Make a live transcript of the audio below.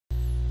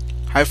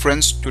Hi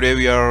friends, today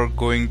we are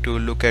going to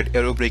look at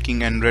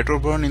aerobraking and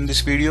retroburn in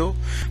this video.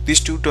 These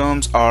two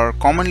terms are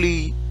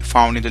commonly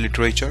found in the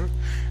literature,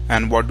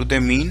 and what do they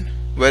mean?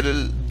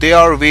 Well, they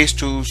are ways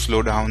to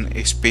slow down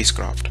a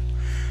spacecraft.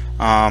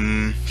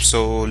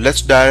 So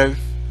let's dive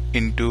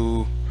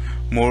into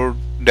more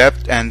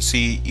depth and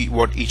see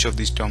what each of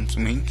these terms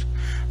means.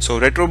 So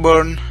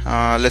retroburn,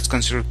 let's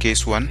consider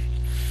case 1.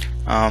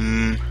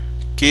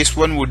 Case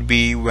 1 would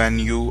be when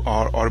you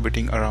are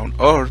orbiting around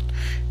Earth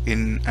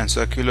in a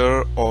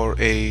circular or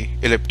a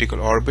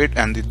elliptical orbit,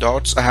 and the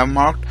dots I have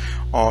marked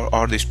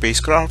are the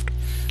spacecraft,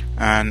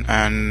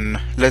 and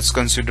let's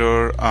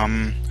consider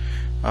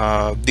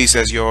this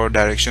as your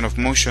direction of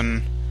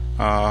motion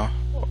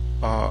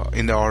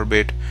in the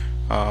orbit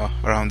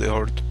around the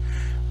Earth.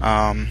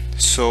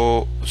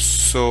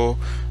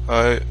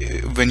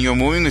 When you're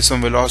moving with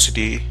some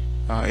velocity,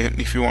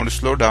 if you want to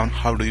slow down,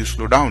 how do you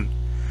slow down?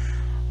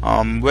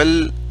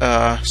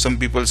 Some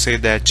people say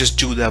that just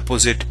do the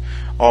opposite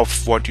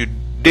of what you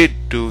did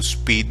to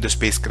speed the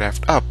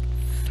spacecraft up.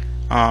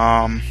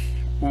 In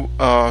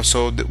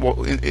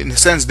a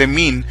sense, they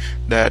mean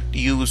that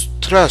use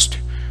thrust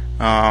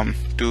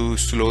to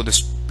slow the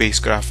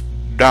spacecraft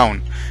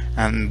down,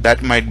 and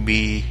that might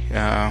be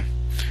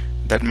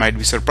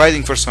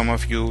surprising for some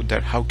of you,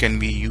 that how can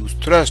we use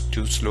thrust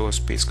to slow a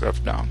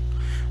spacecraft down?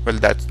 Well,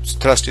 that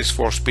thrust is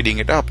for speeding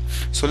it up.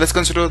 So let's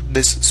consider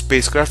this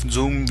spacecraft,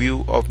 zoom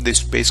view of this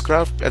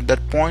spacecraft at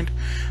that point,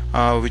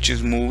 which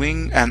is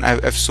moving, and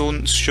I've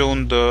shown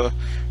the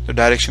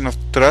direction of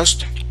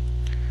thrust.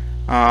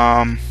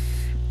 So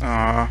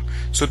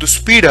to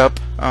speed up,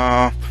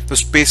 the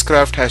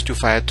spacecraft has to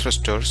fire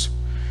thrusters,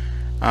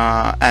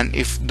 and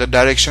if the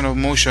direction of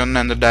motion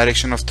and the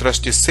direction of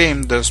thrust is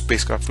same, the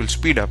spacecraft will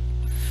speed up.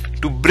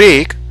 To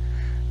brake,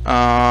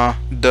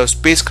 the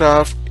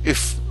spacecraft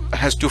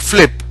has to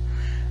flip,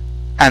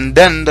 and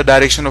then the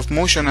direction of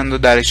motion and the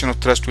direction of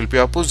thrust will be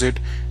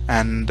opposite,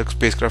 and the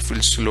spacecraft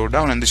will slow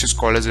down, and this is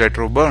called as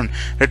retroburn.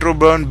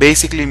 Retroburn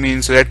basically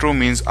means, retro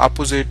means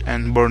opposite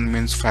and burn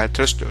means fire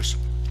thrusters.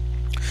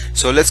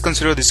 So let's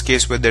consider this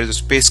case where there is a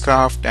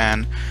spacecraft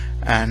and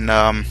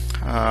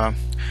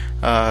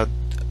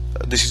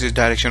this is the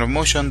direction of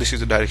motion, this is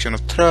the direction of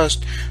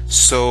thrust.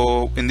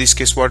 So in this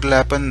case, what will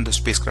happen? The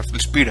spacecraft will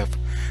speed up.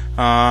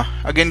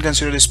 Again,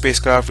 consider the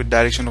spacecraft with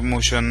direction of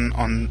motion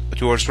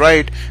towards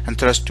right and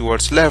thrust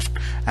towards left,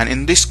 and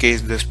in this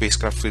case the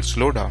spacecraft will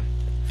slow down.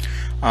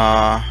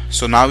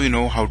 So now you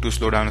know how to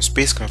slow down a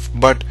spacecraft.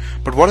 But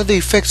what are the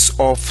effects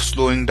of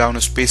slowing down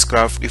a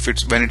spacecraft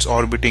when it's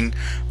orbiting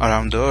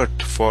around the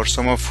Earth? For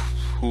some of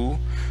who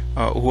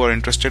are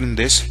interested in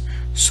this,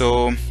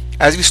 so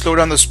as we slow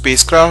down the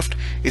spacecraft,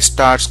 it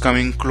starts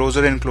coming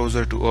closer and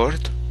closer to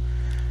Earth,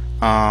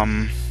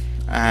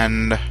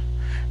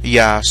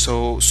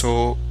 so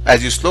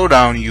as you slow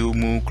down, you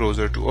move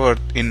closer to Earth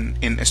in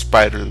a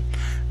spiral.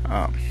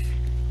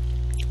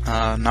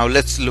 Now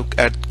let's look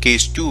at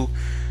case 2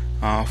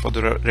 for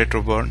the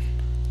retroburn.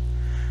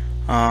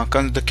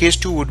 The case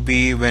 2 would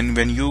be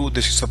when you,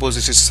 suppose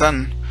this is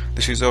Sun,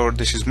 this is Earth,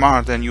 this is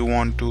Mars, and you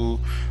want to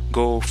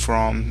go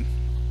from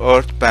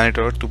planet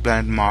Earth to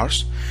planet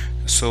Mars.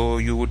 So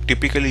you would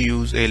typically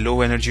use a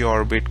low energy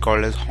orbit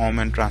called as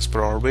Waghmare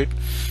transfer orbit.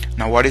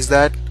 Now what is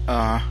that?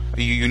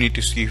 You need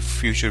to see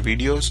future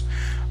videos.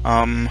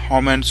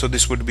 So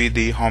this would be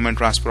the Waghmare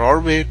transfer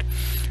orbit.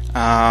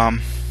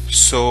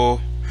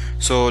 So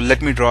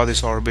let me draw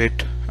this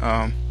orbit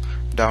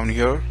down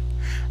here.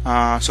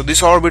 So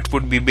this orbit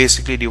would be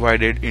basically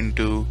divided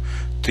into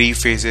 3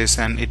 phases,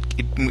 and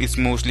it's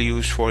mostly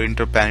used for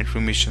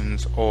interplanetary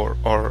missions or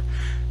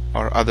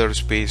other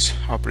space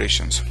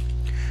operations.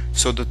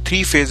 So the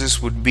 3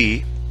 phases would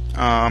be,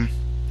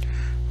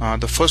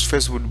 the first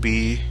phase would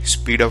be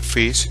speed up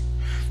phase,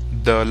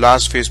 the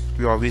last phase would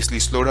be obviously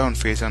slow down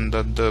phase, and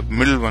the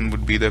middle one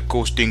would be the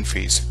coasting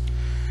phase.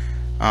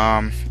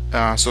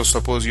 So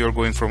suppose you're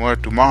going from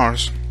Earth to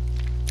Mars,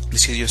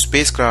 this is your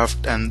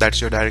spacecraft and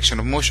that's your direction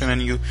of motion,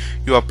 and you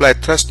apply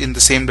thrust in the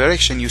same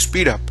direction, you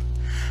speed up.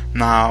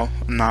 Now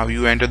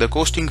you enter the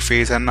coasting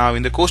phase, and now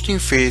in the coasting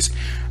phase,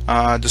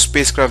 the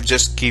spacecraft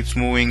just keeps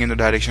moving in the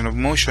direction of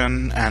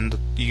motion, and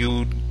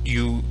you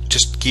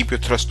just keep your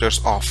thrusters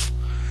off.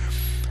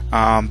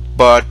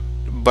 But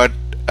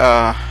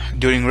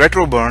during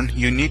retroburn,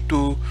 you need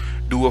to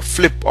do a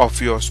flip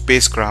of your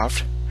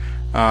spacecraft.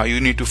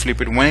 You need to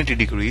flip it 180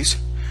 degrees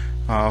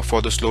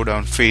for the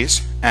slowdown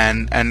phase,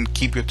 and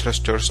keep your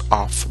thrusters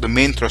off, the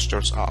main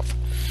thrusters off.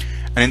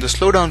 And in the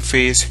slowdown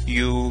phase,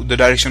 the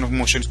direction of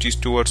motion is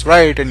towards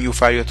right, and you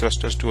fire your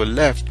thrusters to a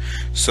left,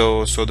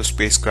 so the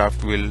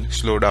spacecraft will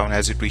slow down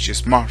as it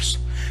reaches Mars,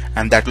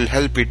 and that will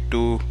help it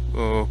to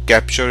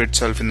capture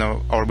itself in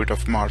the orbit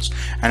of Mars.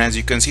 And as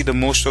you can see, the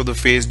most of the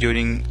phase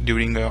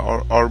during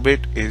our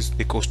orbit is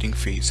the coasting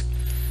phase.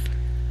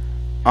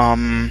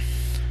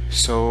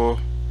 So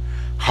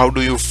how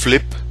do you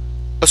flip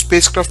a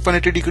spacecraft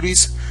 180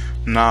 degrees?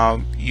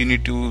 Now you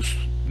need to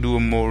do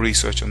more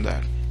research on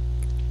that.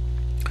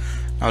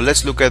 Now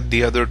let's look at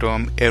the other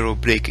term,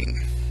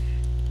 aerobraking.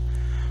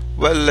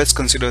 Well, let's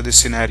consider this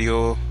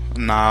scenario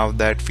now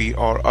that we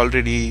are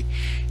already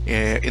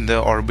in the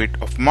orbit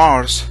of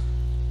Mars,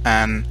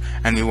 and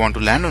we want to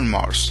land on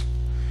Mars.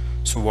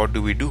 So what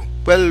do we do?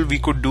 Well, we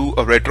could do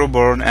a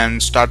retroburn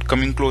and start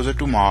coming closer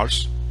to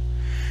Mars,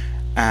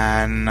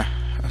 and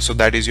so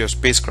that is your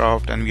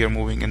spacecraft, and we are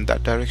moving in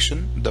that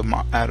direction, the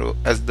arrow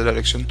as the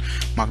direction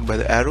marked by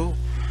the arrow,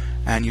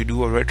 and you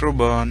do a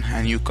retroburn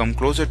and you come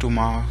closer to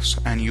Mars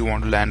and you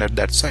want to land at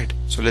that site.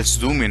 So let's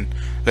zoom in,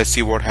 let's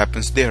see what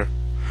happens there.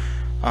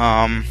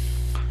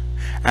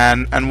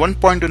 And one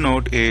point to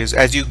note is,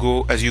 as you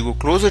go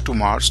closer to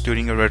Mars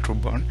during a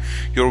retroburn,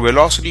 your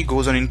velocity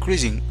goes on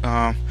increasing.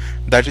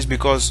 That is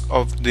because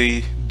of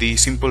the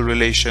simple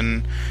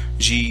relation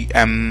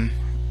m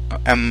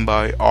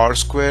by r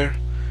square.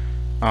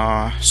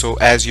 So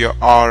as your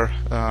r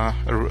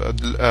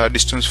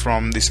distance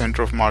from the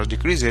center of Mars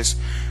decreases,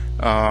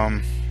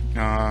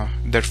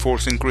 that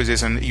force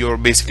increases, and you're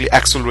basically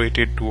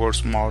accelerated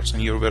towards Mars,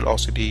 and your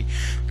velocity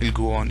will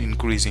go on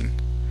increasing.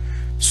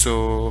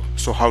 So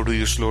how do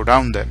you slow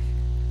down then?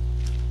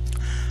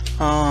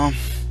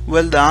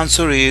 Well, the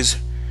answer is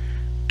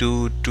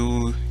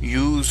to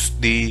use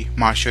the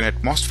Martian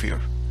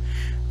atmosphere,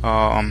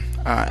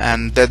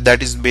 and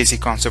that is the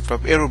basic concept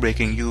of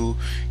aerobraking. You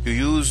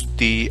use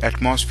the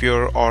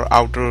atmosphere or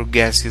outer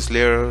gaseous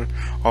layer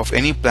of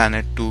any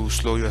planet to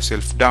slow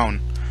yourself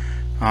down.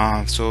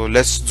 So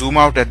let's zoom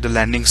out at the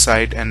landing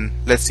site and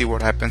let's see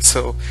what happens.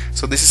 So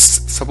this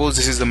is, suppose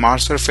this is the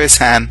Mars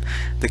surface, and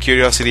the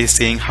Curiosity is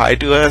saying hi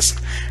to us,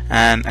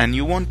 and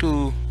you want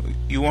to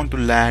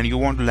land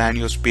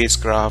your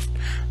spacecraft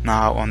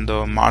now on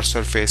the Mars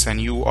surface, and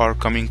you are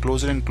coming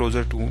closer and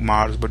closer to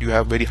Mars, but you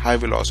have very high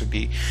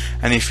velocity,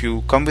 and if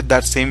you come with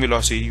that same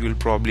velocity, you will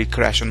probably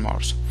crash on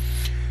Mars.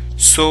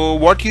 So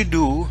what you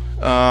do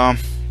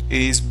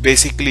is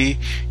basically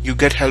you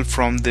get help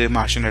from the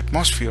Martian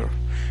atmosphere.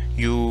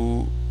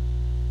 You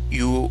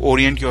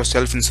orient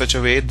yourself in such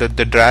a way that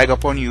the drag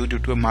upon you due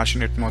to a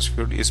Martian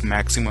atmosphere is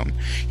maximum.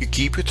 You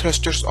keep your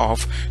thrusters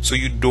off so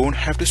you don't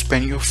have to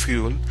spend your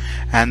fuel,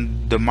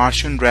 and the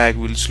Martian drag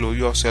will slow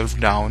yourself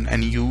down,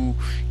 and you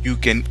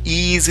can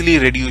easily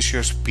reduce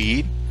your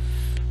speed,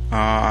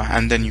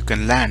 and then you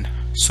can land.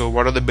 So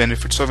what are the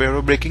benefits of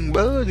aerobraking?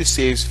 Well, it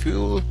saves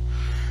fuel.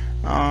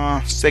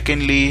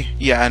 Secondly,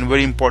 yeah, and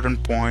very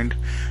important point,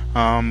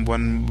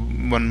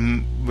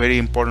 one very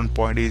important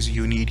point is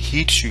you need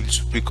heat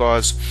shields,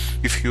 because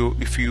if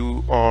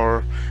you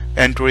are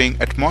entering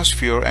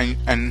atmosphere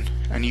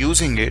and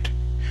using it,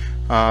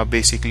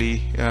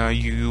 basically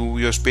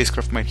your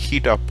spacecraft might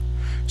heat up,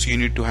 so you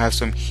need to have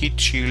some heat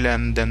shield,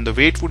 and then the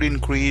weight would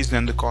increase,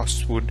 then the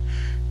costs would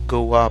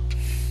go up.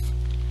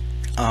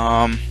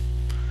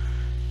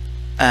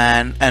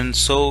 And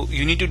so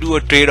you need to do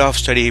a trade-off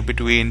study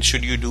between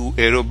should you do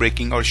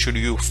aerobraking or should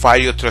you fire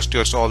your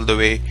thrusters all the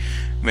way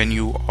when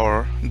you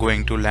are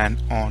going to land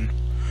on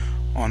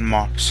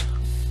Mars.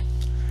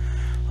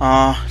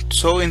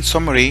 So in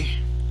summary,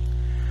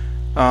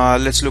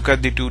 let's look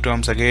at the two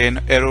terms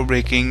again.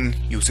 Aerobraking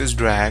uses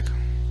drag,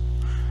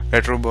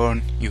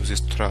 retroburn uses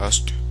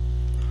thrust.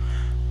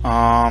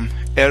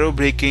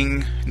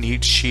 Aerobraking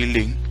needs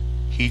shielding,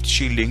 heat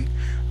shielding.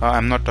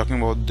 I'm not talking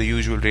about the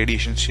usual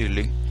radiation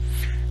shielding.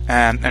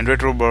 And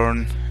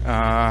retroburn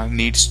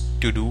needs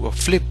to do a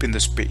flip in the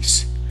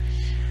space.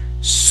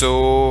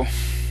 So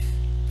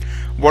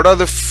what are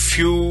the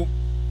few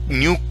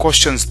new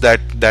questions that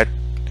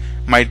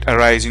might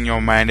arise in your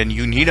mind, and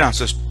you need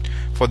answers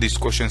for these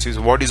questions? Is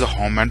what is a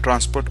Hohmann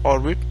transport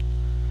orbit,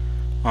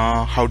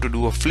 how to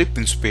do a flip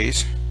in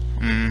space,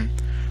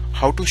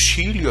 how to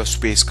shield your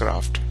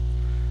spacecraft,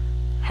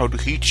 how to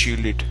heat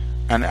shield it,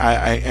 and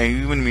I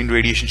even mean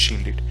radiation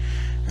shield it.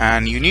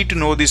 And you need to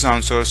know these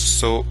answers,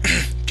 so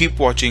keep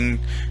watching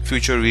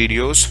future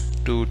videos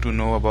to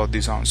know about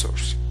these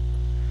answers.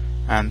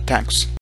 And thanks.